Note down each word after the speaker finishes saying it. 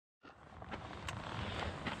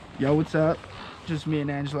Yo, what's up? Just me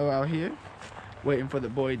and Angelo out here, waiting for the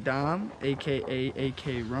boy Dom, aka AK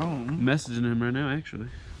Rome. Messaging him right now, actually.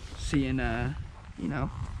 Seeing, you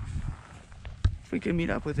know, if we can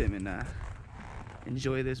meet up with him and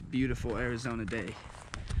enjoy this beautiful Arizona day.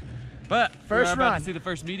 But First we're about run. to see the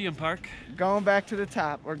first medium park. Going back to the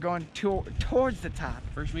top. We're going towards the top.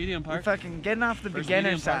 First medium We're park. fucking getting off the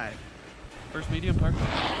beginner side. First medium park.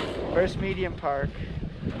 First medium park.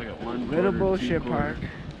 We got one Little quarter, bullshit 2 park.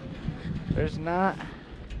 quarter. There's not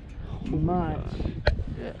much.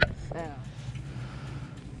 Yeah.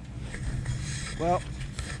 Well,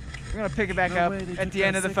 we're gonna pick it back up at the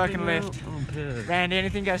end of the fucking lift. Oh, I'm pissed. Randy,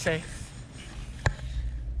 anything you gotta say?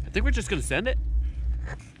 I think we're just gonna send it.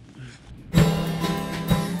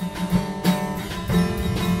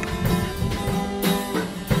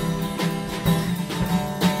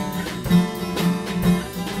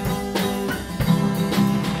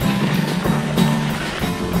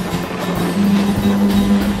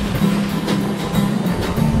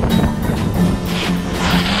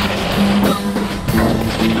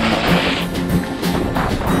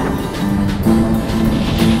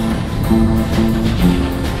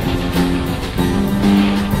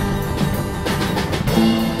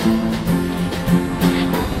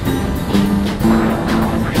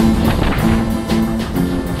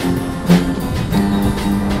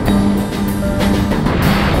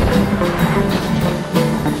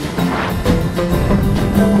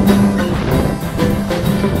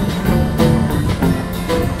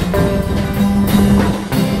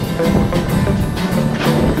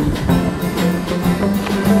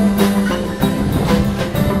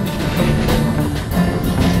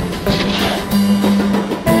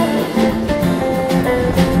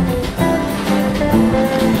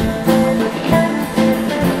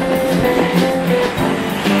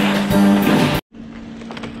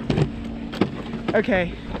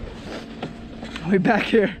 Okay, we're back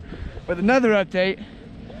here with another update.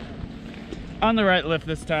 On the right lift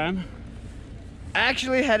this time.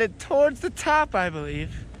 Actually headed towards the top, I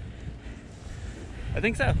believe. I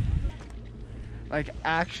think so. Like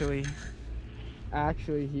actually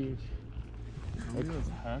huge. Look at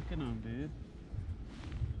those hacking them, dude.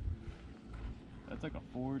 That's like a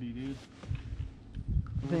 40, dude.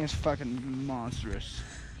 I think it's fucking monstrous.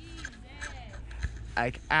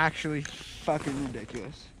 Like actually fucking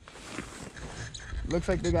ridiculous. Looks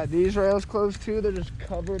like they got these rails closed too. They're just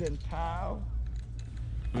covered in towel.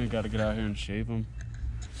 We gotta get out here and shave them.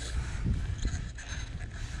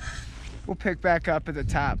 We'll pick back up at the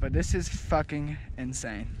top, but this is fucking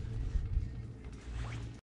insane.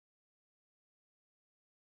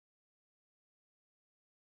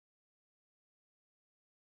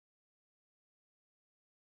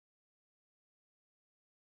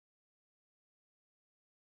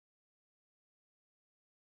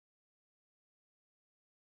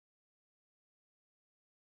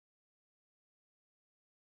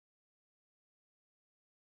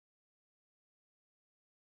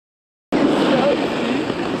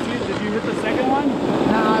 Did you hit the second one?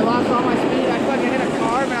 Nah, I lost all my speed. I fucking hit a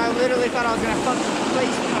car, and I literally thought I was gonna fucking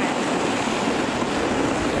face plant.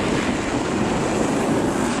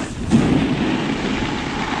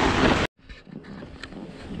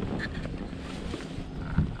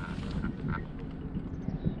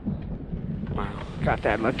 Wow. Got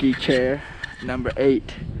that lucky chair, number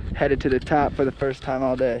 8, headed to the top for the first time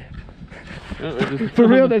all day. For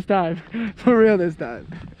real this time. For real this time.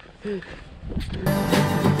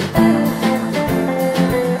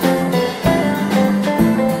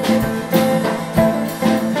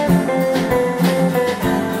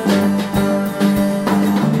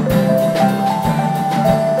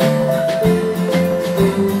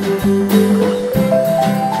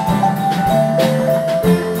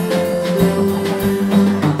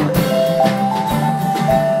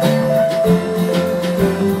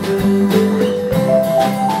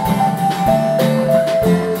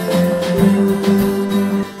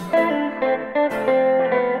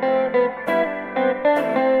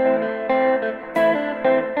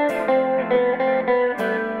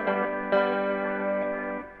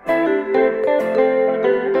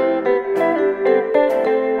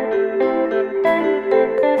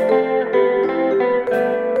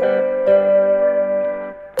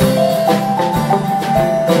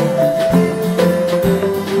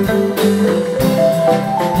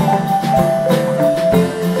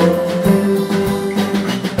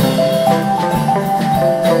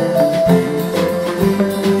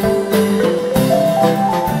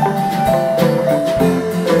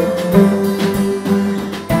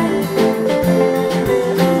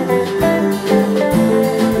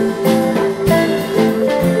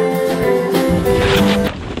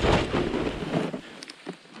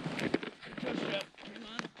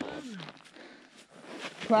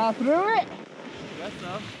 Plow through it. Guess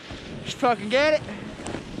so. Just fucking get it.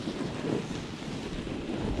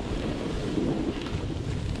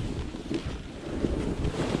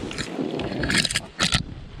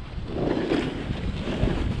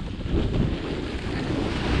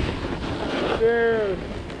 Dude,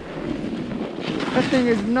 that thing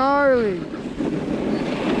is gnarly.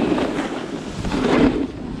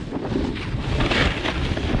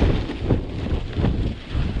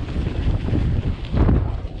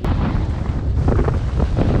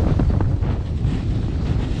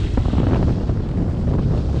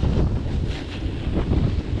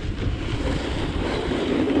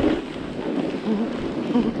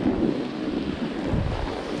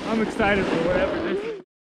 I'm excited for whatever this is.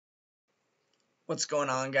 What's going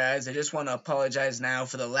on, guys? I just want to apologize now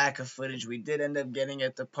for the lack of footage we did end up getting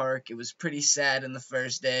at the park. It was pretty sad in the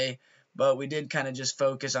first day, but we did kind of just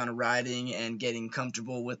focus on riding and getting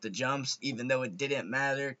comfortable with the jumps, even though it didn't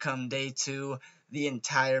matter. Come day 2, the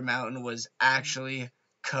entire mountain was actually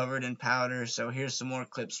covered in powder, so here's some more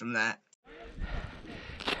clips from that.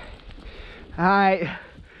 Alright,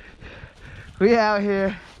 we out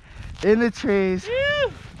here in the trees.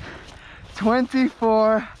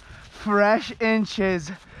 24 fresh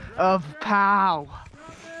inches of pow,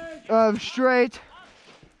 of straight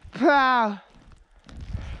pow.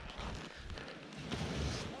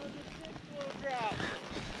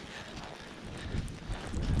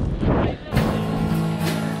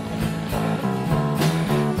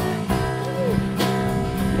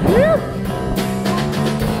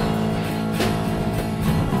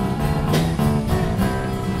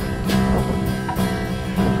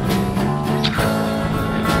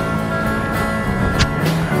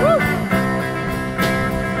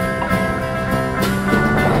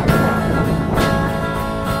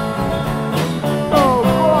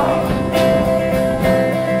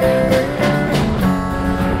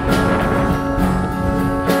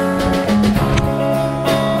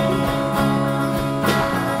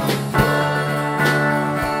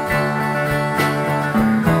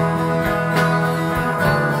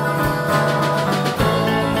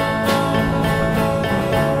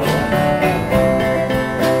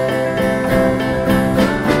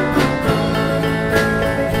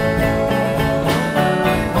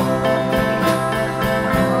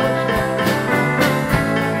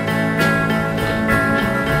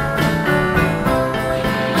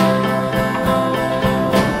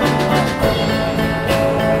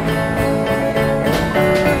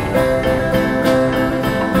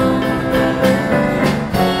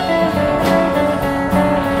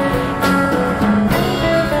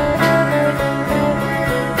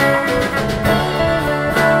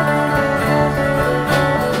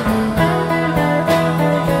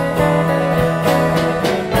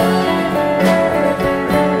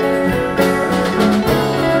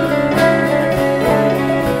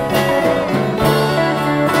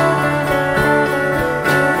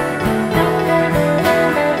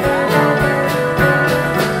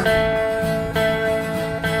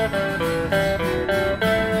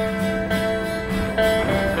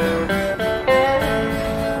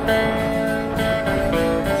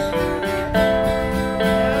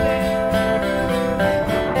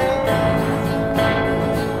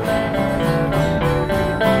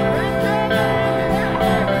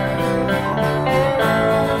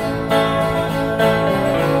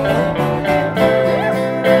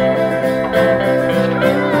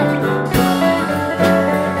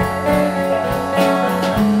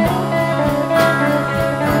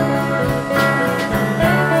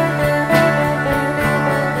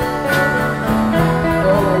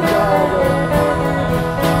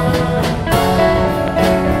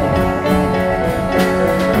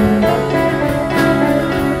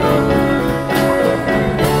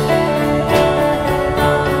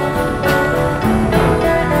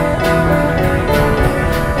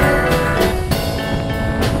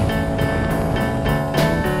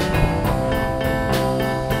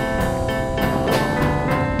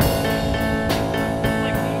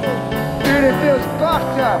 Dude, it feels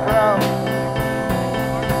fucked up, bro.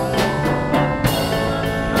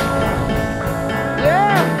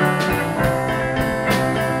 Yeah!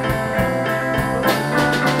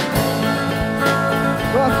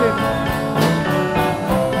 Fuck it.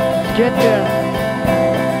 Get there.